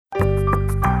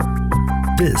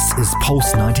This is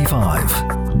Pulse 95.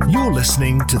 You're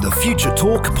listening to the Future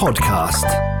Talk podcast.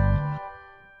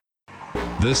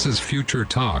 This is Future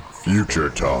Talk. Future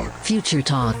Talk. Future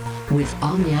Talk with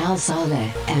Omnia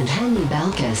Al-Saleh and Hani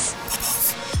Balkis.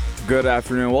 Good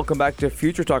afternoon. Welcome back to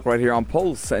Future Talk right here on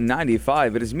Pulse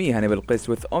 95. It is me, Hani Balkis,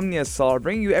 with Omnia Al-Saleh,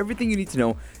 bringing you everything you need to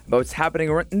know about what's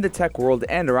happening in the tech world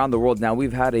and around the world. Now,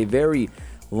 we've had a very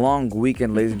long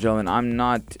weekend, ladies and gentlemen. I'm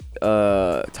not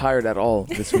tired at all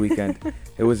this weekend.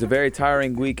 It was a very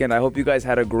tiring weekend. I hope you guys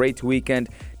had a great weekend.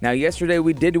 Now, yesterday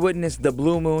we did witness the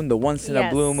blue moon, the once in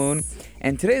a blue moon.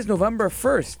 And today is November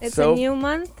 1st. It's a new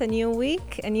month, a new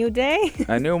week, a new day.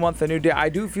 A new month, a new day. I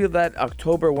do feel that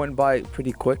October went by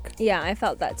pretty quick. Yeah, I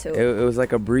felt that too. It was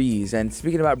like a breeze. And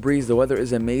speaking about breeze, the weather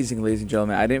is amazing, ladies and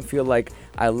gentlemen. I didn't feel like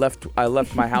I left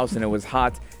my house and it was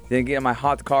hot. Didn't get in my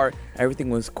hot car. Everything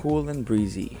was cool and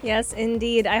breezy. Yes,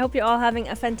 indeed. I hope you're all having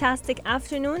a fantastic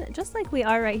afternoon, just like we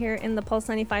are right here in the Pulse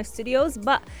 95 studios.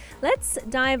 But let's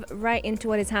dive right into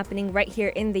what is happening right here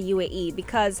in the UAE,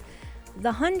 because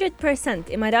the 100%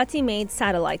 Emirati-made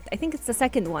satellite, I think it's the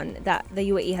second one that the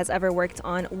UAE has ever worked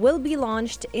on, will be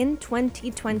launched in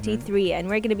 2023. And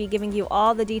we're going to be giving you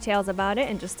all the details about it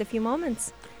in just a few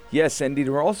moments. Yes, indeed.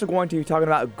 We're also going to be talking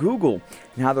about Google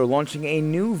and how they're launching a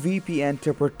new VPN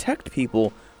to protect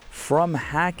people from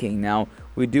hacking. Now,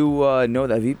 we do know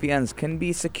that VPNs can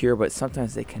be secure, but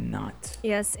sometimes they cannot.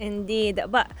 Yes, indeed.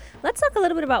 But let's talk a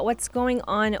little bit about what's going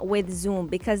on with Zoom,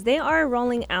 because they are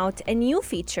rolling out a new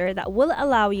feature that will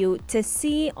allow you to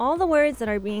see all the words that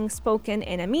are being spoken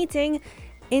in a meeting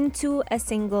into a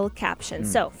single caption.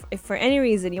 So if for any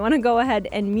reason you want to go ahead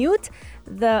and mute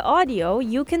the audio,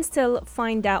 you can still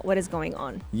find out what is going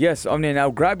on. Yes, Omnia. Now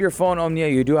grab your phone, Omnia.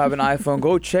 You do have an iPhone.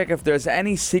 Go check if there's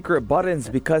any secret buttons,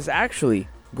 because actually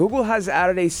Google has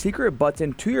added a secret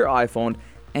button to your iPhone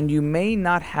and you may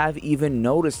not have even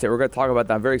noticed it. We're going to talk about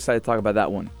that. I'm very excited to talk about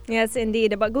that one. Yes,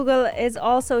 indeed. But Google is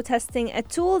also testing a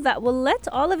tool that will let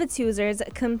all of its users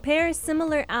compare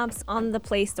similar apps on the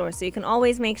Play Store. So you can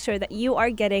always make sure that you are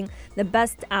getting the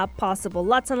best app possible.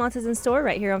 Lots and lots is in store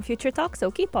right here on Future Talk.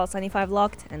 So keep Pulse 95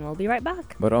 locked and we'll be right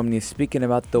back. But Omni, speaking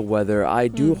about the weather, I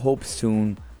do hope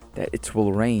soon that it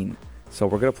will rain. So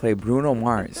we're going to play Bruno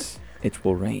Mars. It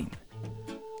will rain.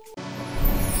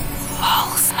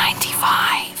 Pulse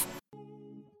 95.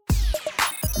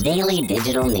 Daily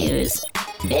digital news.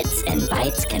 Bits and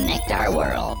bytes connect our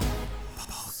world.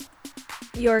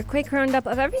 Your quick roundup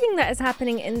of everything that is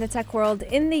happening in the tech world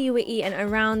in the UAE and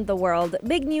around the world.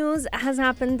 Big news has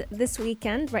happened this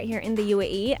weekend right here in the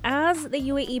UAE as the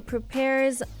UAE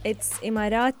prepares its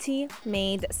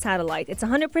Emirati-made satellite. It's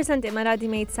 100%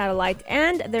 Emirati-made satellite,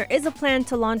 and there is a plan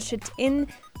to launch it in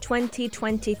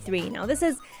 2023. Now, this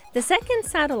is the second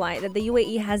satellite that the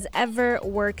UAE has ever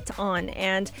worked on,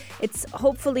 and it's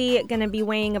hopefully going to be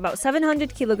weighing about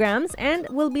 700 kilograms and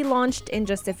will be launched in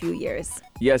just a few years.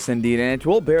 Yes, indeed, and it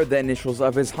will bear the initials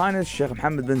of His Highness Sheikh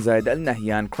Mohammed bin Zayed Al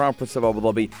Nahyan, Crown Prince of Abu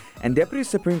Dhabi and Deputy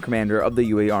Supreme Commander of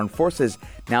the UAE Armed Forces.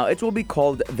 Now, it will be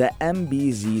called the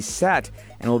MBZ-SAT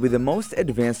and will be the most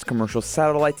advanced commercial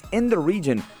satellite in the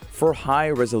region for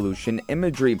high-resolution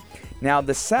imagery. Now,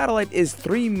 the satellite is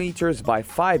 3 meters by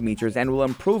 5 meters and will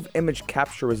improve image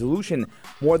capture resolution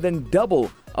more than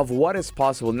double of what is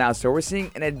possible now. So we're seeing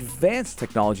an advanced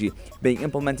technology being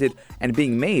implemented and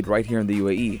being made right here in the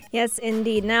UAE. Yes,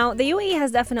 indeed. Now, the UAE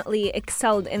has definitely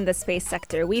excelled in the space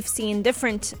sector. We've seen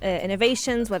different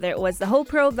innovations, whether it was the Hope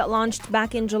probe that launched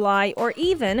back in July, or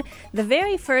even the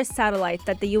very first satellite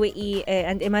that the UAE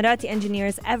and Emirati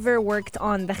engineers ever worked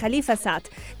on, the Khalifa Sat,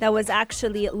 that was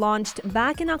actually launched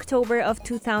back in October of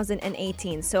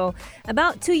 2018. So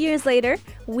about 2 years later,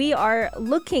 we are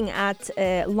looking at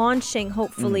launching,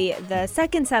 hopefully, the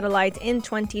second satellite in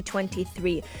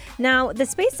 2023. Now, the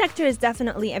space sector is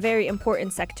definitely a very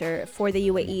important sector for the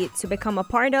UAE to become a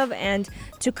part of and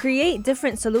to create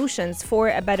different solutions for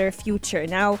a better future.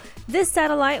 Now, this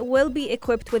satellite will be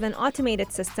equipped with an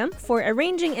automated system for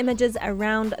arranging images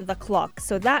around the clock.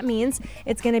 So that means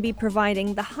it's going to be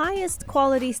providing the highest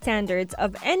quality standards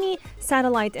of any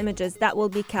satellite images that will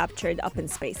be captured up in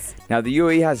space. Now, the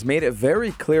UAE has made it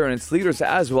very clear, and its leaders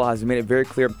as well has made it very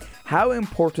clear how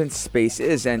important space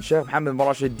is. And Sheikh Mohammed bin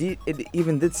Rashid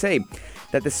even did say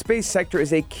that the space sector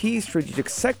is a key strategic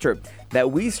sector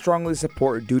that we strongly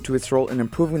support due to its role in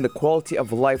improving the quality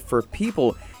of life for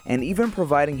people and even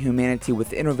providing humanity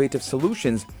with innovative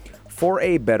solutions for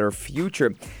a better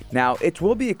future. Now, it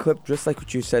will be equipped, just like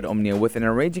what you said, Omnia, with an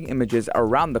arranging images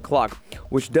around the clock,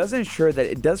 which does ensure that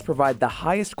it does provide the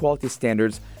highest quality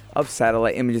standards of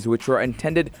satellite images, which are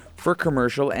intended for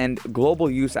commercial and global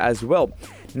use as well.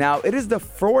 Now, it is the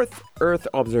fourth Earth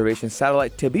observation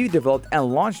satellite to be developed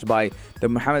and launched by the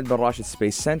Mohammed bin Rashid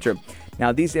Space Center.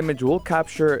 Now, these images will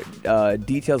capture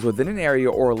details within an area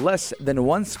or less than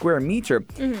 1 square meter,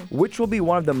 which will be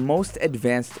one of the most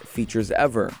advanced features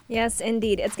ever. Yes,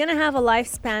 indeed. It's going to have a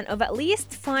lifespan of at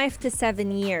least 5 to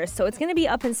 7 years, so it's going to be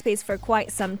up in space for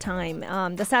quite some time.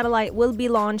 The satellite will be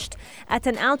launched at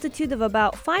an altitude of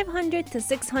about 500 to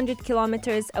 600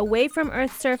 kilometers away from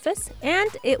Earth's surface, and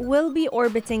it will be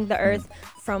orbiting the Earth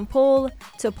from pole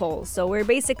to pole. So we're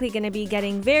basically going to be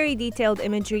getting very detailed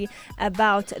imagery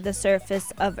about the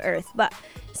surface of Earth. But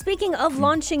speaking of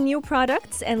launching new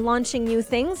products and launching new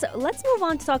things, let's move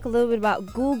on to talk a little bit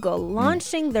about Google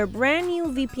launching their brand new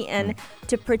VPN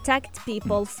to protect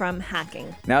people from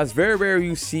hacking. Now, it's very rare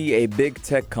you see a big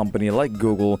tech company like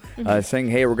Google saying,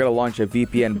 hey, we're going to launch a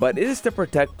VPN, but it is to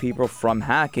protect people from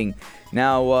hacking.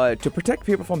 Now, to protect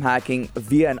people from hacking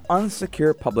via an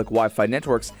unsecure public Wi-Fi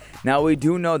networks. Now, we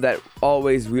do know that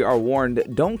always we are warned,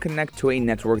 don't connect to a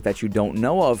network that you don't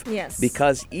know of. Yes.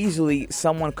 Because easily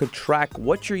someone could track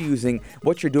what you're using,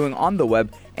 what you're doing on the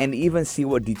web, and even see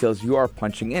what details you are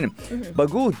punching in. But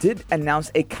Google did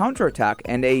announce a counterattack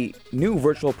and a new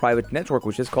virtual private network,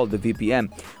 which is called the VPN,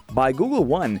 by Google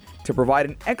One to provide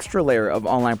an extra layer of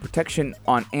online protection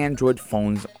on Android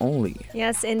phones only.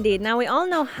 Yes, indeed. Now, we all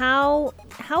know how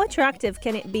attractive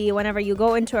can it be whenever you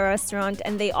go into a restaurant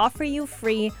and they offer you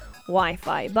free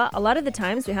Wi-Fi. But a lot of the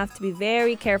times we have to be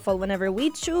very careful whenever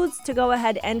we choose to go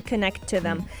ahead and connect to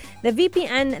them. The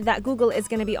VPN that Google is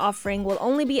going to be offering will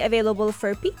only be available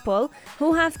for people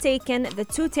who have taken the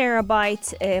 2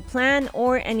 terabyte plan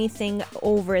or anything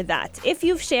over that. If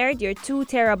you've shared your 2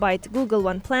 terabyte Google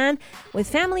One plan with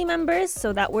family members,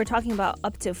 so that we're talking about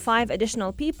up to 5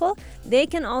 additional people, they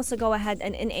can also go ahead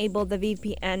and enable the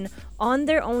VPN on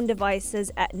their own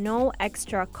devices at no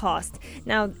extra cost.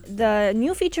 Now, the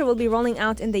new feature will be rolling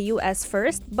out in the US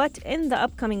first, but in the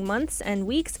upcoming months and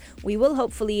weeks, we will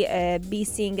hopefully be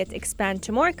seeing it expand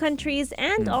to more countries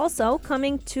and also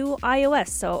coming to iOS.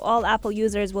 So all Apple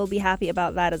users will be happy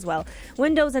about that as well.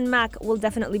 Windows and Mac will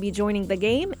definitely be joining the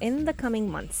game in the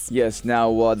coming months. Yes,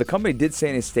 now the company did say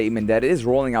in a statement that it is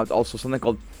rolling out also something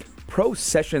called Pro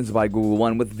Sessions by Google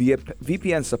One with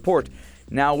VPN support.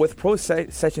 Now, with Pro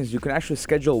Sessions, you can actually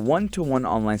schedule one-to-one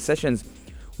online sessions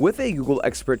with a Google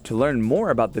expert to learn more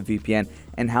about the VPN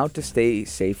and how to stay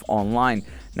safe online.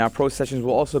 Now, Pro Sessions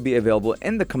will also be available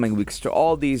in the coming weeks to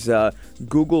all these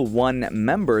Google One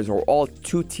members or all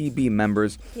 2TB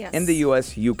members in the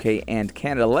US, UK, and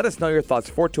Canada. Let us know your thoughts.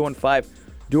 4215,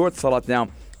 do it salat now.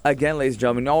 Again, ladies and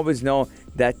gentlemen, you always know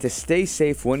that to stay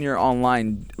safe when you're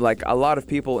online, like a lot of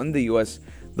people in the US,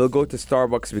 they'll go to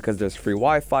Starbucks because there's free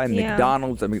Wi-Fi.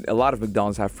 McDonald's, I mean, a lot of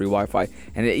McDonald's have free Wi-Fi,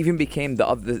 and it even became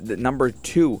the number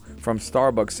 2 from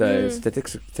Starbucks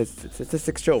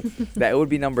statistics show that it would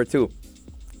be number 2.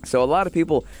 So a lot of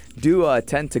people do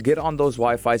tend to get on those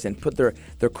Wi-Fis and put their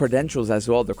credentials as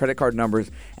well, their credit card numbers.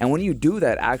 And when you do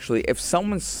that, actually, if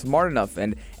someone's smart enough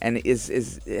and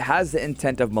has the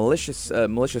intent of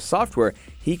malicious software,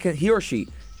 he or she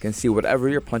can see whatever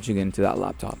you're punching into that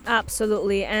laptop.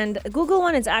 Absolutely. And Google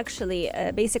One is actually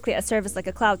basically a service like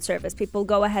a cloud service. People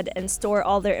go ahead and store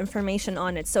all their information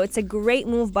on it. So it's a great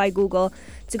move by Google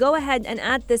to go ahead and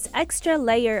add this extra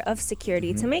layer of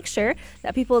security to make sure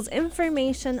that people's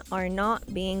information are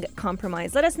not being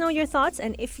compromised. Let us know your thoughts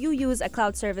and if you use a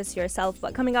cloud service yourself.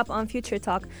 But coming up on Future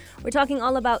Talk, we're talking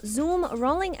all about Zoom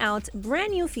rolling out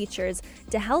brand new features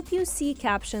to help you see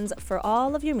captions for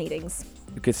all of your meetings.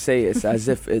 You could say it's as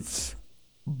if it's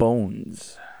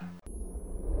bones.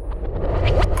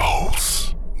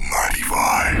 Pulse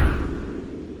 95.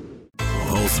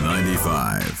 Pulse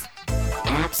 95.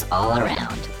 Apps all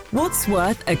around. What's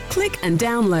worth a click and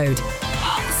download?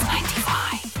 Pulse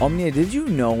 95. Omnia, did you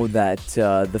know that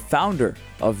the founder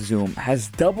of Zoom has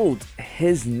doubled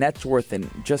his net worth in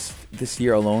just this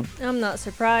year alone? I'm not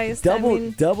surprised.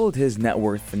 Doubled his net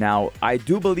worth. Now, I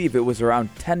do believe it was around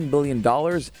 $10 billion,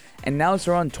 and now it's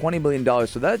around $20 billion.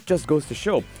 So that just goes to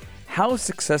show how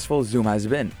successful Zoom has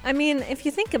been. I mean, if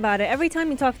you think about it, every time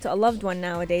you talk to a loved one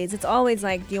nowadays, it's always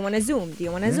like, do you want to Zoom? Do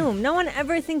you want to Zoom? No one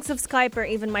ever thinks of Skype or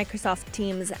even Microsoft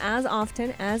Teams as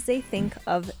often as they think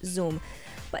of Zoom.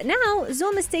 But now,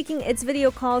 Zoom is taking its video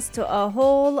calls to a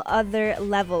whole other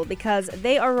level because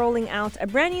they are rolling out a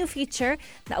brand new feature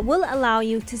that will allow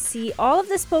you to see all of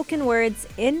the spoken words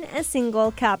in a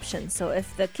single caption. So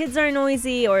if the kids are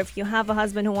noisy or if you have a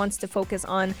husband who wants to focus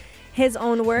on his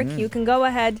own work, you can go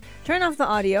ahead, turn off the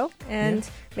audio, and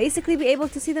basically be able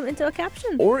to see them into a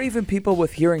caption. Or even people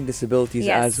with hearing disabilities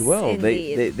as well.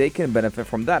 Indeed. They can benefit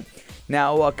from that.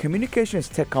 Now, communications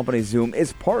tech company Zoom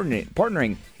is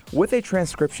partnering with a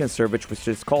transcription service which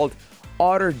is called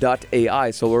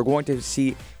Otter.ai. So we're going to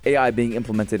see AI being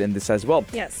implemented in this as well.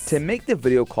 Yes. To make the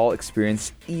video call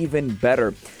experience even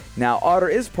better. Now, Otter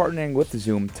is partnering with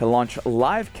Zoom to launch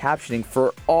live captioning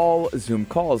for all Zoom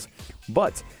calls,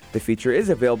 but the feature is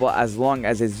available as long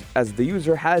as the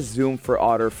user has Zoom for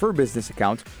Otter for Business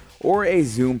account or a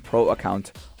Zoom Pro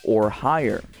account or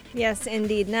higher. Yes,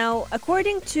 indeed. Now,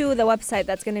 according to the website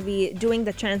that's going to be doing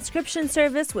the transcription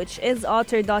service, which is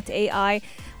Otter.ai,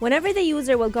 whenever the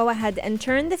user will go ahead and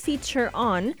turn the feature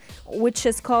on, which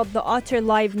is called the Otter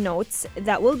Live Notes,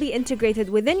 that will be integrated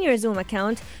within your Zoom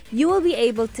account, you will be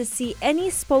able to see any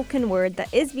spoken word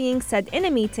that is being said in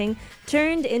a meeting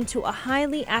turned into a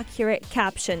highly accurate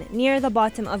caption near the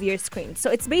bottom of your screen.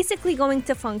 So it's basically going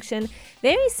to function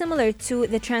very similar to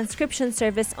the transcription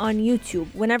service on YouTube.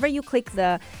 Whenever you click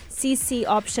the CC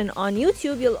option on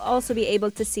YouTube, you'll also be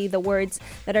able to see the words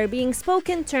that are being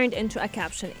spoken turned into a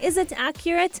caption. Is it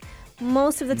accurate?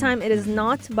 Most of the time it is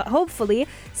not, but hopefully,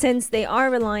 since they are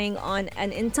relying on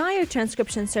an entire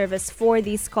transcription service for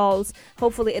these calls,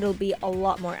 hopefully it'll be a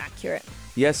lot more accurate.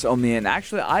 Yes, Omni, and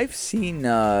actually I've seen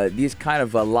these kind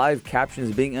of live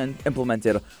captions being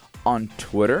implemented on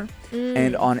Twitter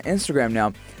and on Instagram.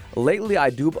 Now, lately I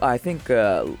think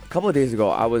a couple of days ago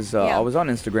I was on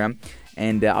Instagram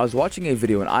and I was watching a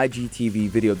video, an IGTV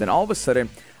video. Then all of a sudden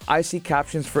I see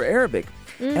captions for Arabic.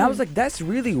 And I was like, that's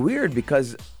really weird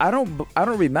because I don't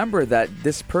remember that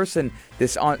this person,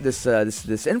 this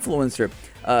influencer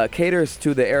caters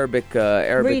to the Arabic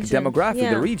demographic,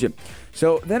 the region.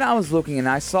 So then I was looking and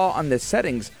I saw on the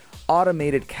settings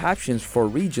automated captions for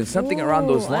region, something around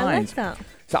those lines. I like that.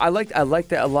 So I liked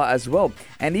that a lot as well.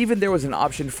 And even there was an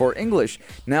option for English.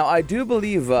 Now, I do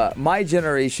believe my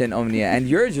generation, Omnia, and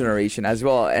your generation as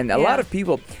well, and a lot of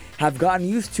people have gotten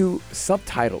used to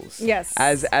subtitles. Yes.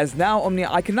 As now, Omnia,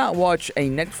 I cannot watch a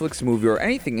Netflix movie or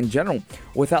anything in general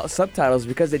without subtitles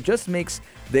because it just makes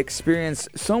the experience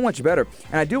so much better.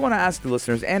 And I do want to ask the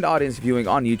listeners and audience viewing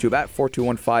on YouTube at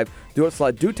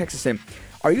 4215, do text us in.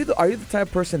 Are you the type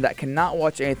of person that cannot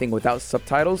watch anything without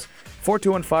subtitles?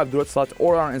 4215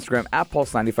 or on Instagram at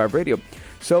Pulse95 Radio.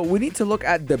 So we need to look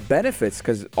at the benefits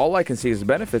because all I can see is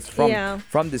benefits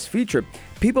from this feature.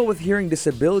 People with hearing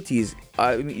disabilities,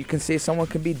 you can say someone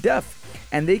can be deaf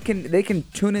and they can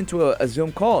tune into a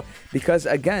Zoom call because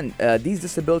again, these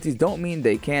disabilities don't mean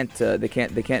they can't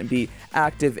be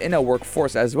active in a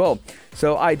workforce as well.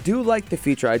 So I do like the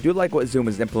feature. I do like what Zoom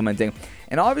is implementing.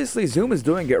 And obviously Zoom is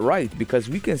doing it right because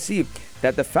we can see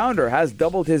that the founder has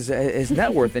doubled his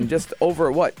net worth in just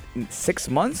over 6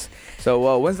 months.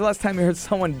 So when's the last time you heard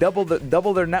someone double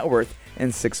their net worth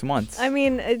in 6 months? I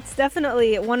mean, it's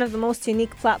definitely one of the most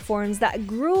unique platforms that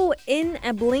grew in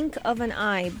a blink of an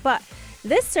eye. But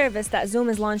this service that Zoom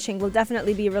is launching will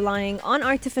definitely be relying on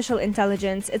artificial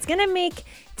intelligence. It's going to make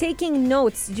taking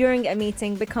notes during a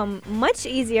meeting become much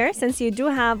easier since you do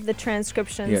have the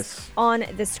transcriptions on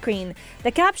the screen.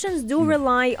 The captions do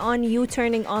rely on you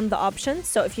turning on the option.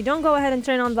 So if you don't go ahead and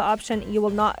turn on the option, you will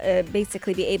not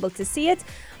basically be able to see it.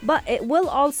 But it will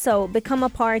also become a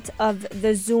part of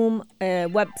the Zoom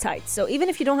website. So even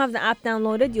if you don't have the app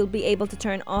downloaded, you'll be able to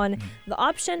turn on the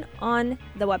option on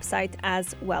the website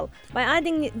as well. By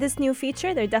adding this new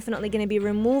feature, they're definitely going to be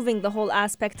removing the whole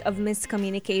aspect of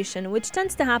miscommunication, which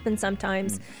tends to happen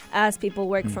sometimes as people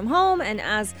work from home and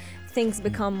as things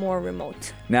become more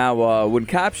remote. Now, when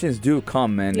captions do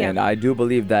come, and I do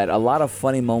believe that a lot of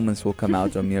funny moments will come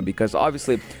out on here because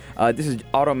obviously this is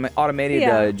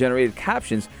automated generated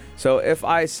captions. So if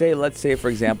I say, let's say, for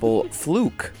example,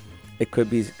 fluke, it could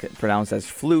be pronounced as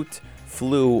flute,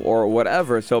 flu, or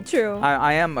whatever. So True.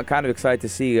 I am kind of excited to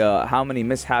see how many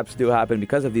mishaps do happen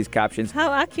because of these captions.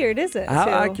 How accurate is it?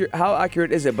 How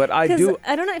accurate is it? But I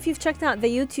don't know if you've checked out the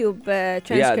YouTube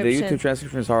transcription. Yeah, the YouTube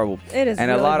transcription is horrible. It is, and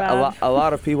really bad. a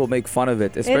lot of people make fun of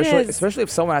it, especially if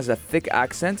someone has a thick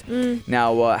accent.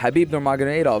 Now, Habib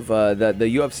Nurmagomedov,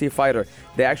 the UFC fighter,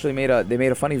 they actually made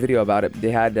a funny video about it.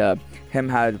 They had him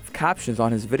had captions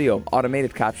on his video,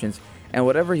 automated captions. And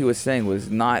whatever he was saying was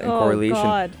not in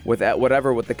correlation with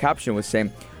what the caption was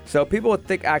saying. So people with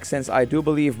thick accents, I do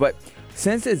believe, but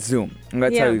since it's Zoom, I'm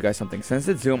going to tell you guys something. Since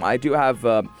it's Zoom, I do have,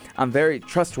 I'm very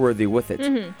trustworthy with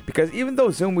it. Because even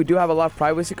though Zoom, we do have a lot of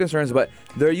privacy concerns, but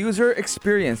their user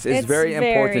experience is very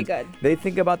important. Good. They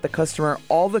think about the customer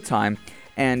all the time.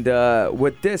 And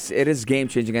with this, it is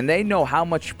game-changing. And they know how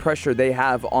much pressure they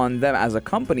have on them as a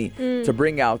company to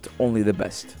bring out only the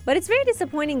best. But it's very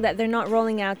disappointing that they're not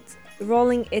rolling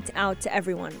it out to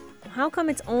everyone. how come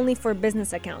it's only for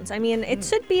business accounts? I mean, it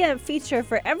should be a feature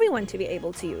for everyone to be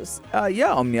able to use.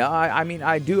 Yeah, Omnia. I mean,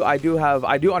 I do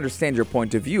understand your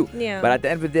point of view. Yeah. But at the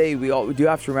end of the day, we do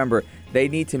have to remember they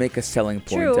need to make a selling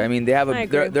point. True. I mean,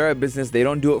 they're a business. They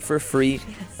don't do it for free.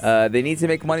 Yes. They need to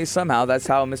make money somehow. That's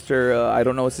how Mr. I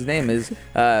don't know what his name is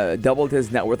doubled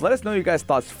his net worth. Let us know your guys'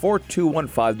 thoughts.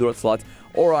 4215 do it slot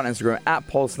or on Instagram at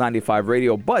Pulse95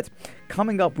 Radio. But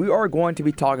coming up, we are going to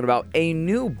be talking about a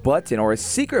new button or a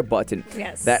secret button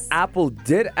that Apple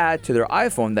did add to their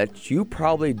iPhone that you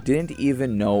probably didn't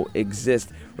even know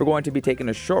exist. We're going to be taking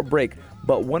a short break,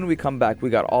 but when we come back, we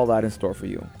got all that in store for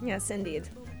you. Yes, indeed.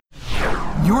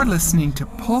 You're listening to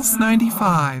Pulse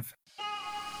 95.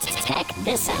 Check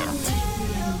this out.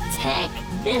 Check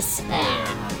this out.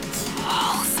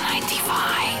 Pulse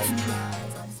 95.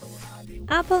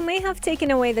 Apple may have taken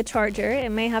away the charger. It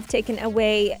may have taken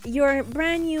away your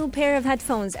brand new pair of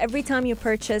headphones every time you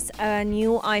purchase a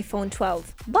new iPhone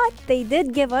 12. But they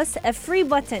did give us a free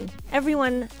button.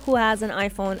 Everyone who has an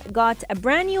iPhone got a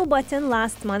brand new button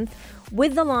last month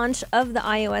with the launch of the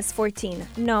iOS 14.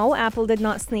 No, Apple did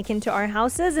not sneak into our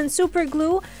houses and super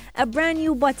glue a brand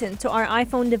new button to our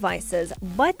iPhone devices,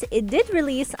 but it did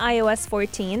release iOS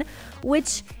 14,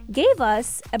 which gave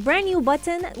us a brand new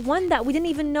button, one that we didn't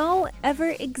even know ever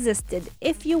existed.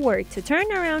 If you were to turn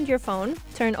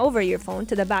over your phone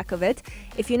to the back of it,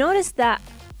 if you notice that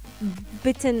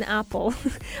bitten Apple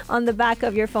on the back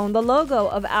of your phone, the logo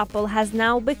of Apple has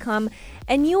now become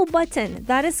a new button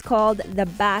that is called the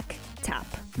back tap.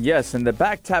 Yes, and the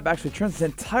back tap actually turns the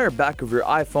entire back of your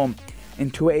iPhone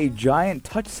into a giant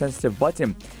touch-sensitive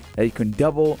button that you can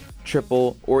double,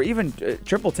 triple, or even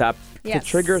triple tap to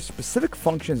trigger specific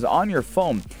functions on your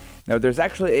phone. Now, there's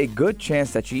actually a good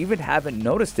chance that you even haven't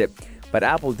noticed it, but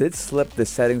Apple did slip the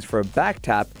settings for a back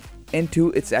tap into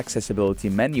its accessibility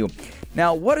menu.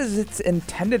 Now, what is its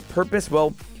intended purpose?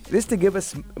 Well, it is to give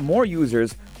us more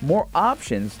users more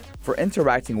options for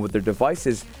interacting with their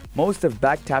devices. Most of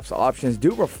BackTap's options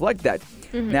do reflect that.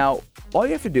 Now, all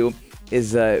you have to do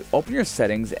is open your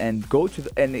settings and go to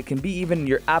and it can be even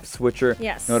your app switcher,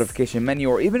 notification menu,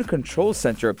 or even control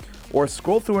center, or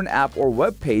scroll through an app or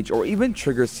web page, or even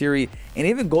trigger Siri, and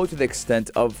even go to the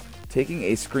extent of taking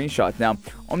a screenshot. Now,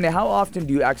 Omnia, how often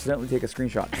do you accidentally take a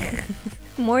screenshot?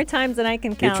 More times than I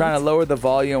can count. You're trying to lower the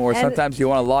volume, or sometimes you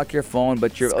want to lock your phone,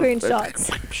 but you're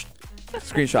screenshots.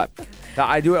 Screenshot. Now,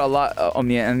 I do it a lot,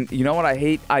 Omnia, and you know what I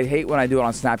hate? I hate when I do it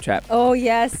on Snapchat. Oh,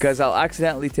 yes. Because I'll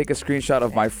accidentally take a screenshot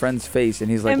of my friend's face,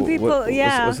 and he's like, And people,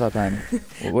 what's up, honey?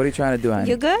 What are you trying to do, honey?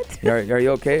 You good? Are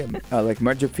you okay? Like,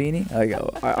 Marjapini?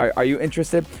 Like, are you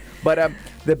interested? But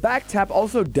the back tap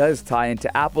also does tie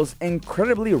into Apple's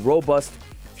incredibly robust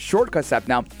Shortcuts app.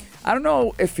 Now, I don't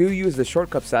know if you use the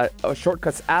Shortcuts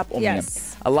app, Omnia.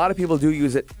 Yes. A lot of people do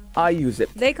use it. I use it.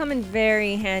 They come in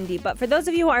very handy. But for those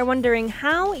of you who are wondering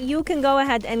how you can go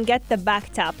ahead and get the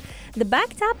back tap, the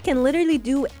back tap can literally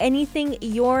do anything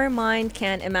your mind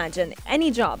can imagine. Any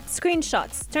job,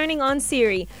 screenshots, turning on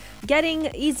Siri,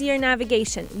 getting easier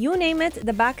navigation, you name it,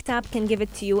 the back tap can give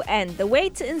it to you. And the way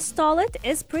to install it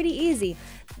is pretty easy.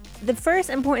 The first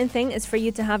important thing is for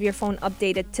you to have your phone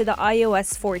updated to the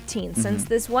iOS 14, since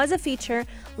this was a feature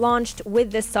launched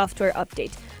with this software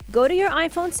update. Go to your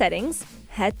iPhone settings,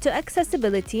 head to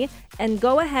accessibility, and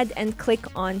go ahead and click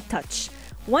on touch.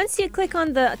 Once you click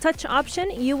on the touch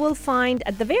option, you will find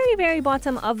at the very, very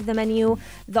bottom of the menu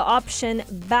the option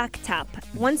back tap.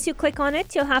 Once you click on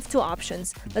it, you'll have two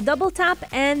options, the double tap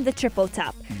and the triple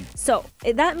tap. So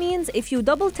that means if you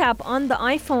double tap on the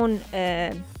iPhone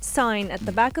sign at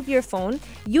the back of your phone,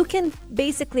 you can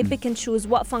basically pick and choose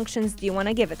what functions do you want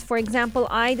to give it. For example,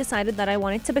 I decided that I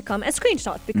wanted to become a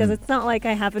screenshot because it's not like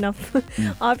I have enough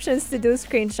options to do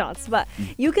screenshots. But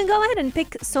you can go ahead and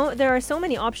pick. So there are so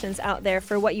many options out there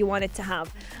for what you want it to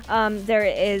have. There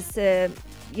is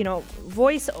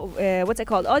voice,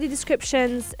 audio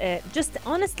descriptions, just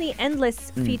honestly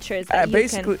endless features that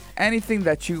basically anything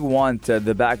that you want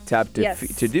the back tap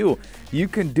to do, you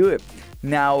can do it.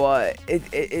 Now,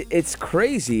 it's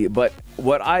crazy, but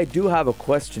what I do have a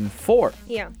question for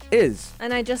is...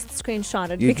 And I just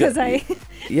screenshotted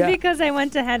because I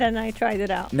went ahead and I tried it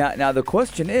out. Now the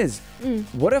question is,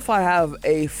 what if I have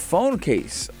a phone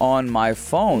case on my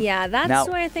phone? Yeah, that's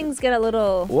where things get a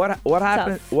little What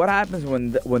happens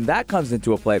when that comes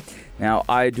into a play? Now,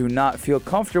 I do not feel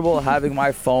comfortable having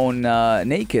my phone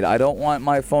naked. I don't want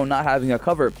my phone not having a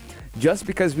cover. Just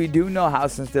because we do know how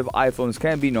sensitive iPhones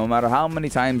can be, no matter how many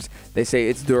times they say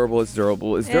it's durable.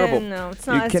 No, it's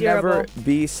not You can never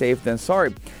be safe than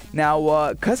sorry. Now,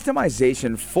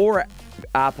 customization for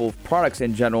Apple products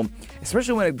in general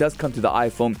especially when it does come to the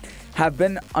iPhone, have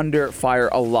been under fire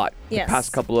a lot Yes. the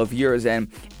past couple of years. And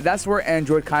that's where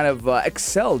Android kind of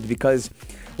excelled, because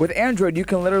with Android, you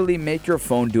can literally make your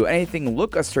phone do anything,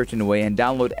 look a certain way, and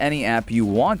download any app you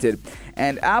wanted.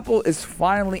 And Apple is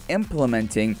finally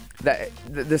implementing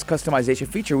this customization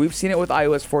feature. We've seen it with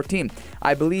iOS 14.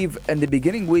 I believe in the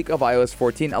beginning week of iOS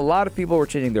 14, a lot of people were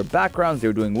changing their backgrounds. They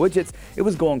were doing widgets. It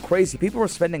was going crazy. People were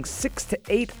spending 6 to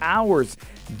 8 hours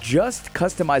just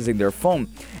customizing their phone.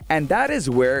 And that is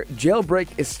where jailbreak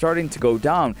is starting to go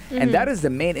down. And that is the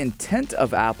main intent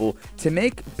of Apple, to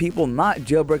make people not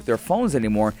jailbreak their phones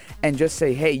anymore and just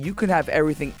say, hey, you can have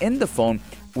everything in the phone,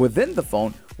 within the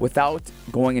phone, without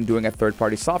going and doing a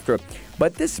third-party software.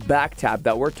 But this back tap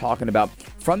that we're talking about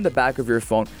from the back of your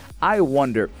phone, I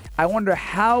wonder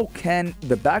how can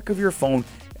the back of your phone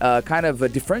kind of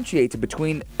differentiate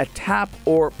between a tap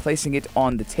or placing it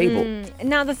on the table?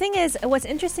 Now, the thing is, what's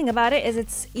interesting about it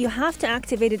is you have to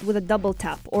activate it with a double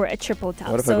tap or a triple tap.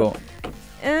 What if I go?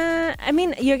 I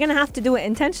mean, you're going to have to do it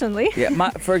intentionally. Yeah,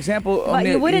 for example, But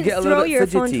you wouldn't get a little throw bit your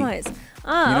phone fidgety. twice.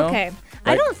 You know? Okay.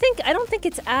 Like- I don't think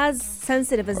it's as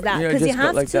sensitive as that, You know, because you just go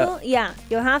have like to. that. Yeah,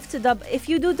 you have to if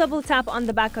you do double tap on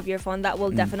the back of your phone, that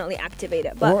will definitely activate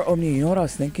it. But Or Omni, you know what I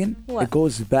was thinking? What? It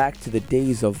goes back to the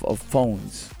days of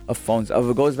phones.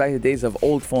 It goes back to the days of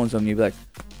old phones. Omni, you'd be like,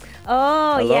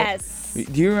 oh hello? yes,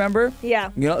 Do you remember? yeah.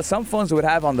 You know, some phones would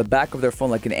have on the back of their phone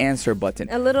like an answer button.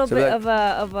 A little So bit like-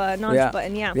 of a notch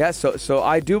button, yeah. Yeah, so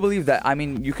I do believe that. I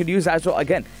mean, you could use that as well.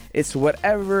 Again, it's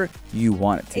whatever you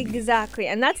want it to be. Exactly,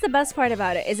 and that's the best part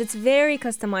about it, is it's very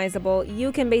customizable.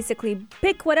 You can basically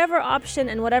pick whatever option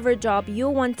and whatever job you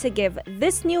want to give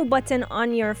this new button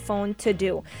on your phone to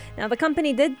do. Now, the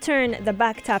company did turn the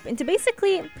back tap into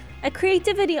basically a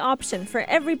creativity option for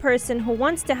every person who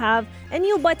wants to have a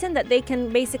new button that they can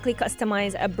basically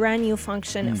customize a brand new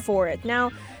function for it.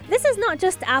 Now, this is not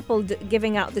just Apple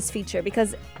giving out this feature,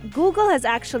 because Google has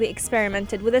actually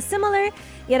experimented with a similar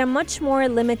yet a much more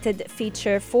limited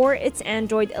feature for its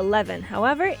Android 11.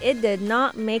 However, it did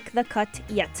not make the cut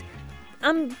yet.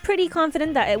 I'm pretty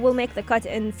confident that it will make the cut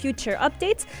in future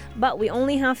updates, but we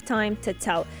only have time to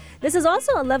tell. This is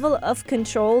also a level of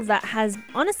control that has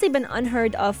honestly been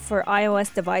unheard of for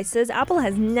iOS devices. Apple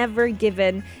has never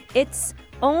given its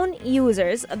own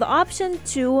users the option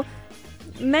to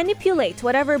manipulate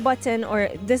whatever button or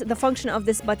the function of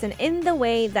this button in the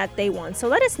way that they want. So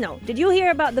let us know, did you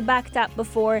hear about the back tap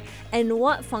before, and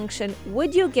what function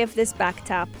would you give this back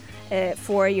tap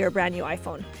for your brand new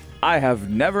iPhone? I have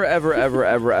never, ever, ever,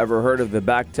 ever, ever heard of the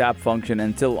back tap function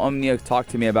until Omnia talked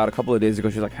to me about a couple of days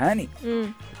ago. She's like, honey,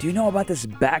 do you know about this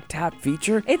back tap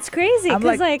feature? It's crazy, I'm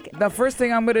because like, the first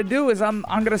thing I'm going to do is I'm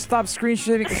going to stop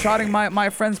screenshotting my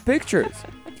friends' pictures.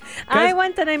 I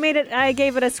went and I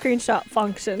gave it a screenshot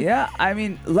function. Yeah, I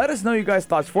mean, let us know you guys'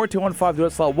 thoughts.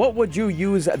 4215 what would you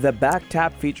use the back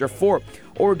tap feature for?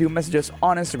 Or do message us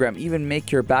on Instagram. Even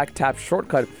make your back tap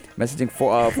shortcut messaging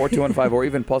for 4215 or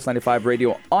even Pulse 95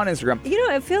 Radio on Instagram. You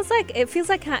know, it feels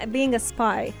like being a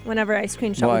spy whenever I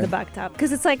screenshot Why? with the back tap,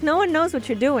 because it's like no one knows what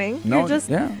you're doing. No, you're just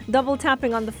yeah. double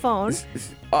tapping on the phone.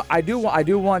 I do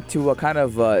want to kind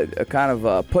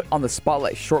of put on the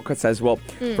spotlight shortcuts as well.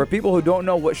 For people who don't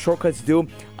know what shortcuts do,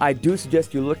 I do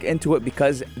suggest you look into it,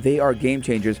 because they are game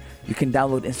changers. You can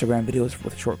download Instagram videos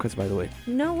with shortcuts, by the way.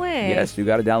 No way. Yes, you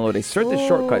got to download a certain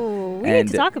shortcut. We need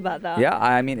to talk about that. Yeah,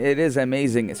 I mean, it is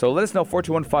amazing. So let us know,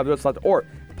 4215 or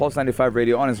Pulse 95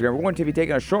 Radio on Instagram. We're going to be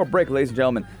taking a short break, ladies and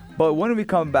gentlemen. But when we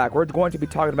come back, we're going to be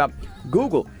talking about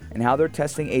Google and how they're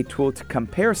testing a tool to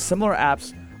compare similar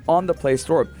apps on the Play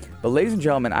Store. But ladies and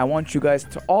gentlemen, I want you guys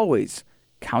to always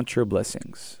count your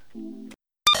blessings.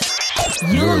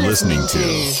 You're listening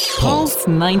to Pulse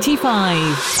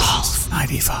 95. Pulse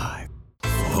 95.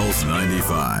 Pulse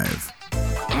 95.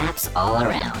 Apps all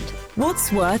around.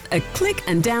 What's worth a click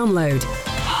and download?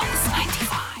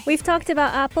 We've talked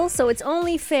about Apple, so it's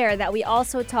only fair that we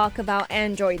also talk about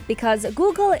Android, because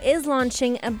Google is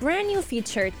launching a brand new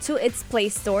feature to its Play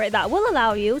Store that will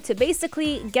allow you to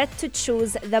basically get to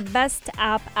choose the best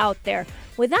app out there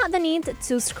without the need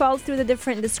to scroll through the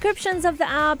different descriptions of the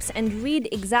apps and read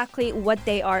exactly what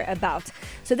they are about.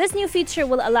 So this new feature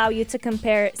will allow you to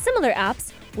compare similar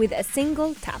apps with a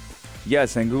single tap.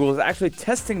 Yes, and Google is actually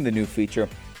testing the new feature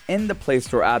in the Play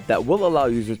Store app that will allow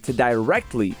users to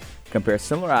directly compare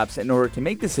similar apps in order to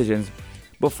make decisions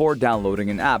before downloading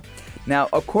an app. Now,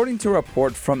 according to a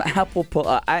report from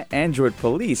Android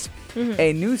Police,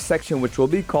 a new section which will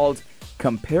be called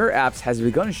Compare Apps has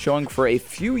begun showing for a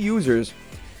few users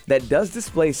that does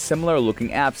display similar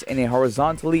looking apps in a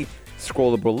horizontally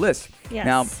scrollable list. Yes.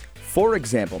 Now, for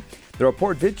example, The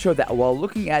report did show that while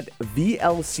looking at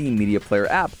VLC Media Player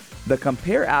app, the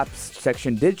Compare Apps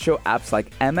section did show apps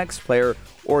like MX Player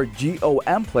or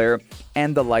GOM Player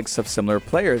and the likes of similar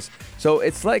players. So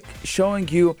it's like showing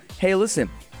you, hey, listen,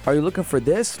 are you looking for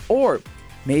this? Or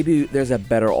maybe there's a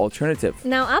better alternative.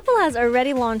 Now, Apple has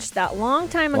already launched that long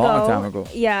time ago.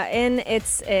 Yeah, in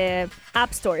its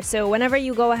App Store. So whenever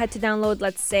you go ahead to download,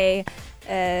 let's say,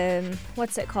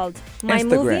 what's it called? My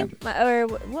Instagram. Movie? Or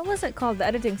what was it called? The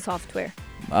editing software.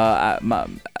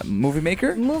 Movie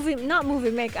Maker? Not Movie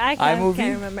Maker. I can't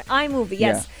remember. iMovie,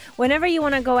 yes. Yeah. Whenever you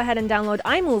want to go ahead and download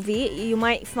iMovie, you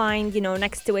might find,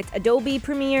 next to it Adobe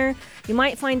Premiere. You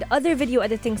might find other video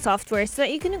editing software so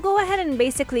that you can go ahead and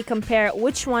basically compare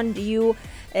which one do you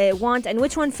want and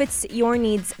which one fits your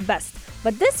needs best.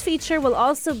 But this feature will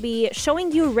also be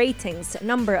showing you ratings,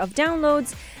 number of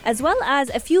downloads, as well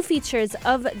as a few features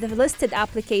of the listed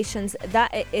applications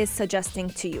that it is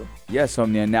suggesting to you. Yes,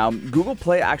 Omnia. Now, Google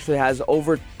Play actually has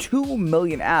over 2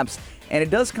 million apps, and it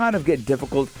does kind of get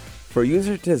difficult for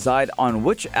users to decide on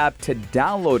which app to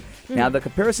download. Now, the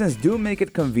comparisons do make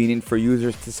it convenient for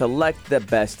users to select the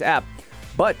best app,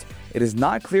 but it is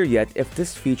not clear yet if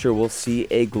this feature will see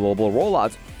a global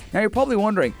rollout. Now, you're probably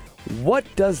wondering, what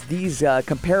does these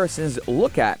comparisons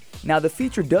look at? Now, the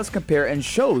feature does compare and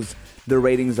shows the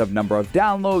ratings of number of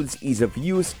downloads, ease of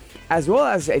use, as well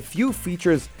as a few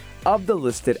features of the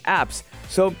listed apps.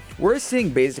 So we're seeing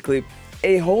basically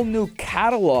a whole new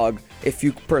catalog, if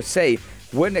you per se,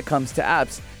 when it comes to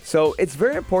apps. So it's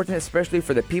very important, especially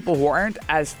for the people who aren't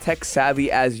as tech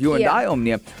savvy as you and I,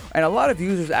 Omnia. And a lot of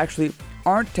users actually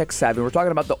aren't tech savvy. We're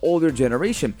talking about the older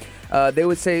generation. They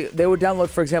would download,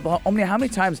 for example, Omnia, how many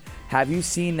times have you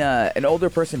seen an older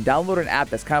person download an app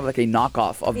that's kind of like a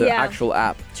knockoff of the actual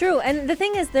app? True, and the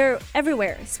thing is, they're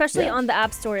everywhere, especially on the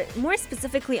App Store, more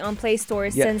specifically on Play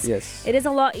Store, since it is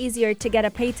a lot easier to get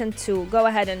a patent to go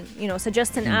ahead and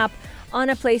suggest an app on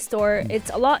a Play Store. It's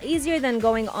a lot easier than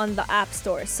going on the App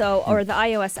Store, or the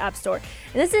iOS App Store.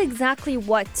 And this is exactly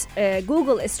what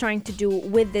Google is trying to do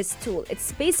with this tool.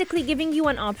 It's basically giving you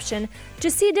an option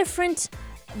to see different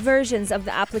versions of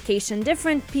the application,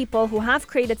 different people who have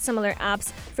created similar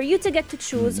apps, for you to get to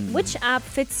choose which app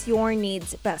fits your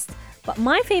needs best. But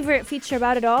my favorite feature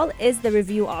about it all is the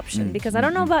review option, because I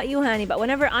don't know about you, Hani, but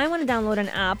whenever I want to download an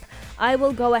app, I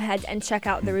will go ahead and check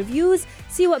out the reviews,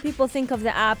 see what people think of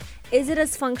the app. Is it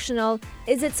as functional?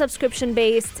 Is it subscription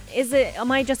based?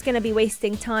 Am I just going to be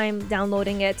wasting time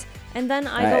downloading it? And then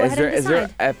I go ahead and decide. Is there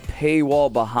a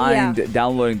paywall behind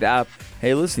downloading the app?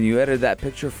 Hey, listen, you edited that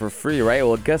picture for free, right?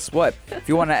 Well, guess what? If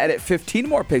you want to edit 15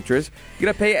 more pictures, you're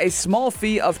going to pay a small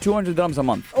fee of 200 dirhams a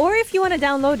month. Or if you want to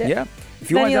download it. Yeah.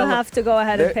 Then you'll have to go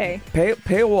ahead and pay.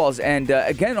 Paywalls. And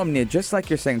again, Omnia, just like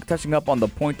you're saying, touching up on the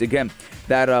point again,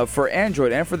 that for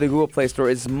Android and for the Google Play Store,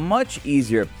 it's much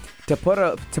easier to put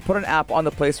an app on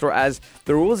the Play Store, as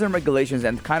the rules and regulations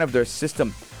and kind of their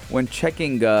system when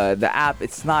checking the app,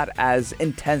 it's not as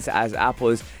intense as Apple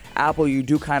is. Apple, you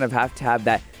do kind of have to have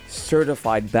that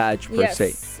certified badge per se.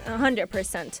 Yes,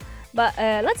 100%. But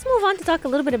let's move on to talk a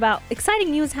little bit about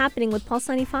exciting news happening with Pulse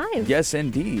 95. Yes,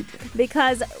 indeed.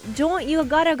 Because you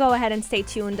gotta go ahead and stay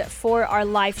tuned for our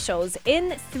live shows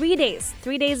in 3 days.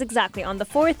 3 days exactly. On the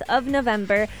 4th of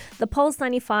November, the Pulse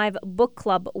 95 Book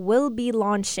Club will be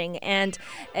launching. And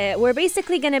we're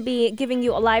basically going to be giving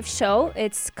you a live show.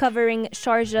 It's covering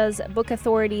Sharjah's Book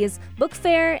Authority's book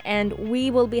fair. And we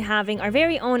will be having our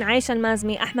very own Aisha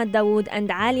Al-Mazmi, Ahmed Dawood,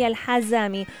 and Alia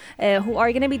Al-Hazami, who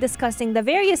are going to be discussing the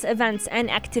various events and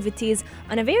activities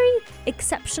on a very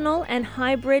exceptional and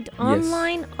hybrid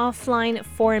online-offline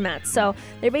format. So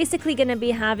they're basically going to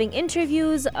be having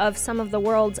interviews of some of the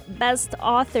world's best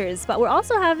authors, but we're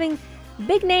also having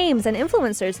big names and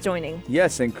influencers joining.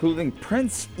 Yes, including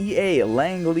Prince E.A.,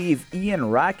 Lang Leave,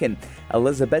 Ian Racken,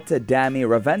 Elizabeth Dami,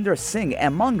 Ravender Singh,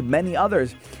 among many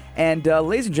others. And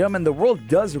ladies and gentlemen, the world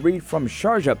does read from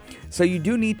Sharjah, so you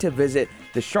do need to visit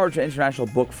the Sharjah International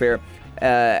Book Fair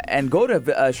and go to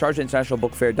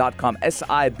sharjahinterntionalbookfair.com,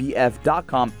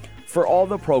 SIBF.com, for all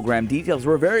the program details.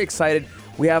 We're very excited.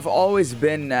 We have always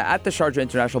been at the Sharjah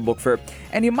International Book Fair,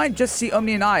 and you might just see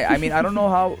Omni and I. I mean, I don't know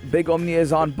how big Omni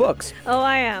is on books. Oh,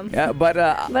 I am. Yeah, but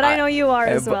I know you are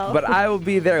as well. But I will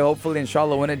be there, hopefully,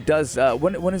 inshallah, when it does.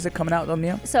 When is it coming out,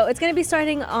 Omnia? So it's going to be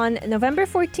starting on November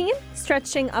 14th,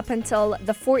 stretching up until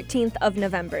the 14th of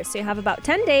November. So you have about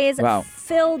 10 days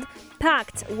filled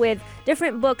packed with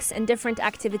different books and different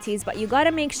activities, but you got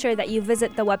to make sure that you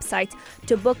visit the website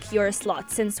to book your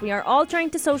slot. Since we are all trying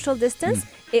to social distance,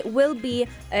 it will be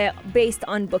based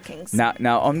on bookings.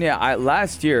 Now, Omnia,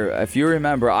 last year, if you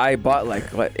remember, I bought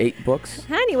 8 books.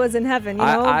 Hani was in heaven,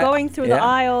 going through the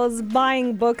aisles,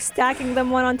 buying books, stacking them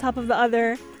one on top of the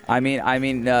other. I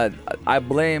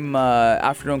blame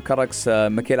Afternoon Karak's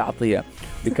Mikhail Atiyah,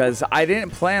 because I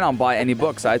didn't plan on buying any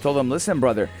books. I told him, listen,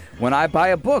 brother, when I buy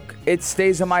a book, it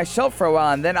stays on my shelf for a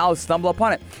while and then I'll stumble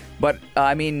upon it. But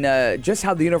just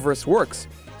how the universe works.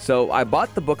 So I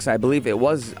bought the books. I think it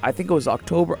was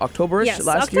October-ish yes,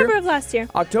 last year.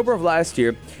 October of last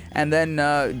year. And then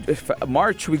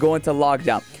March, we go into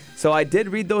lockdown. So I did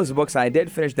read those books. I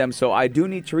did finish them. So I do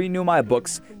need to renew my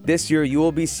books. This year, you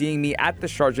will be seeing me at the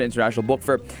Sharjah International Book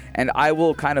Fair. And I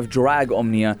will kind of drag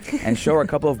Omnia and show her a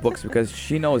couple of books because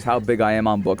she knows how big I am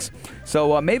on books.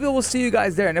 So maybe we'll see you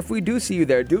guys there. And if we do see you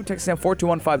there, do text in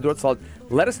 4215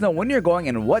 Let us know when you're going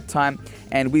and what time.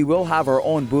 And we will have our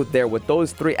own booth there with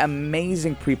those 3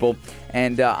 amazing people.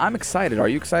 And I'm excited. Are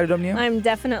you excited, Omnia? I'm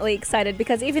definitely excited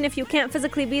because even if you can't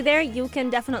physically be there, you can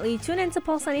definitely tune into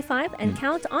Pulse 95 and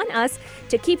count on us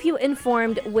to keep you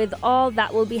informed with all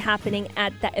that will be happening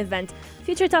at the event.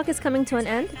 Future Talk is coming to an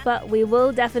end, but we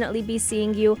will definitely be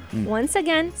seeing you once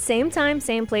again, same time,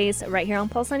 same place, right here on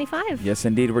Pulse 95. Yes,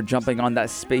 indeed. We're jumping on that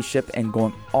spaceship and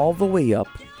going all the way up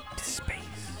to space.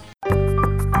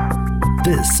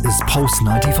 This is Pulse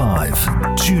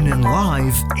 95. Tune in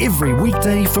live every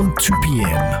weekday from 2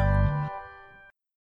 p.m.